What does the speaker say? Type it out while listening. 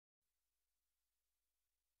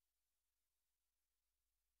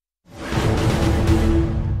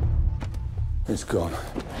It's gone.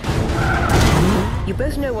 You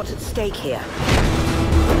both know what's at stake here.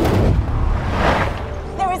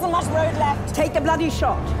 There isn't much road left. Take the bloody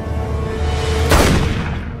shot.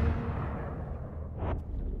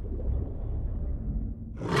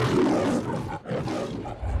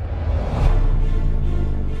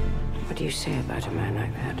 What do you say about a man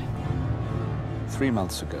like that? 3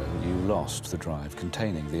 months ago, you lost the drive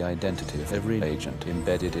containing the identity of every agent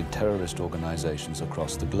embedded in terrorist organizations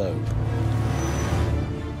across the globe.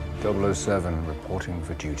 007 reporting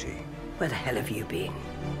for duty. Where the hell have you been?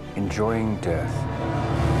 Enjoying death.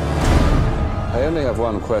 I only have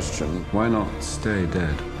one question. Why not stay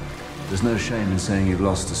dead? There's no shame in saying you've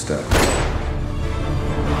lost a step.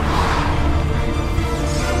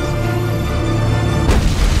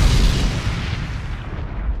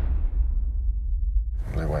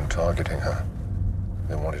 They weren't targeting her.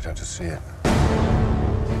 They wanted her to see it.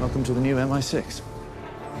 Welcome to the new MI6.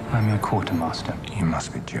 I'm your quartermaster. You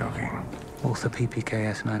must be joking. Author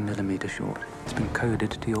PPKS 9mm short. It's been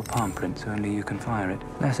coded to your palm print, so only you can fire it.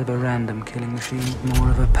 Less of a random killing machine, more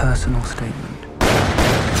of a personal statement.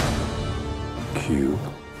 Q.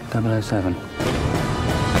 007.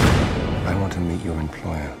 I want to meet your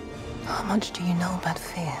employer. How much do you know about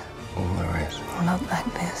fear? All there is. Not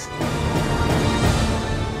like this.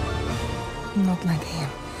 Not like him.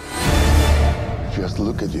 Just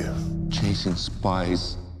look at you. Chasing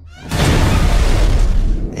spies.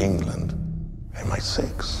 England.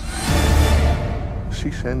 MI6.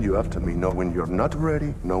 She sent you after me knowing you're not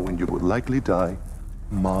ready, knowing you would likely die.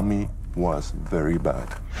 Mommy was very bad.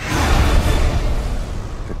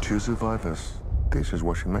 The two survivors. This is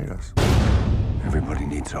what she made us. Everybody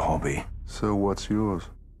needs a hobby. So what's yours?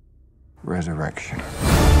 Resurrection.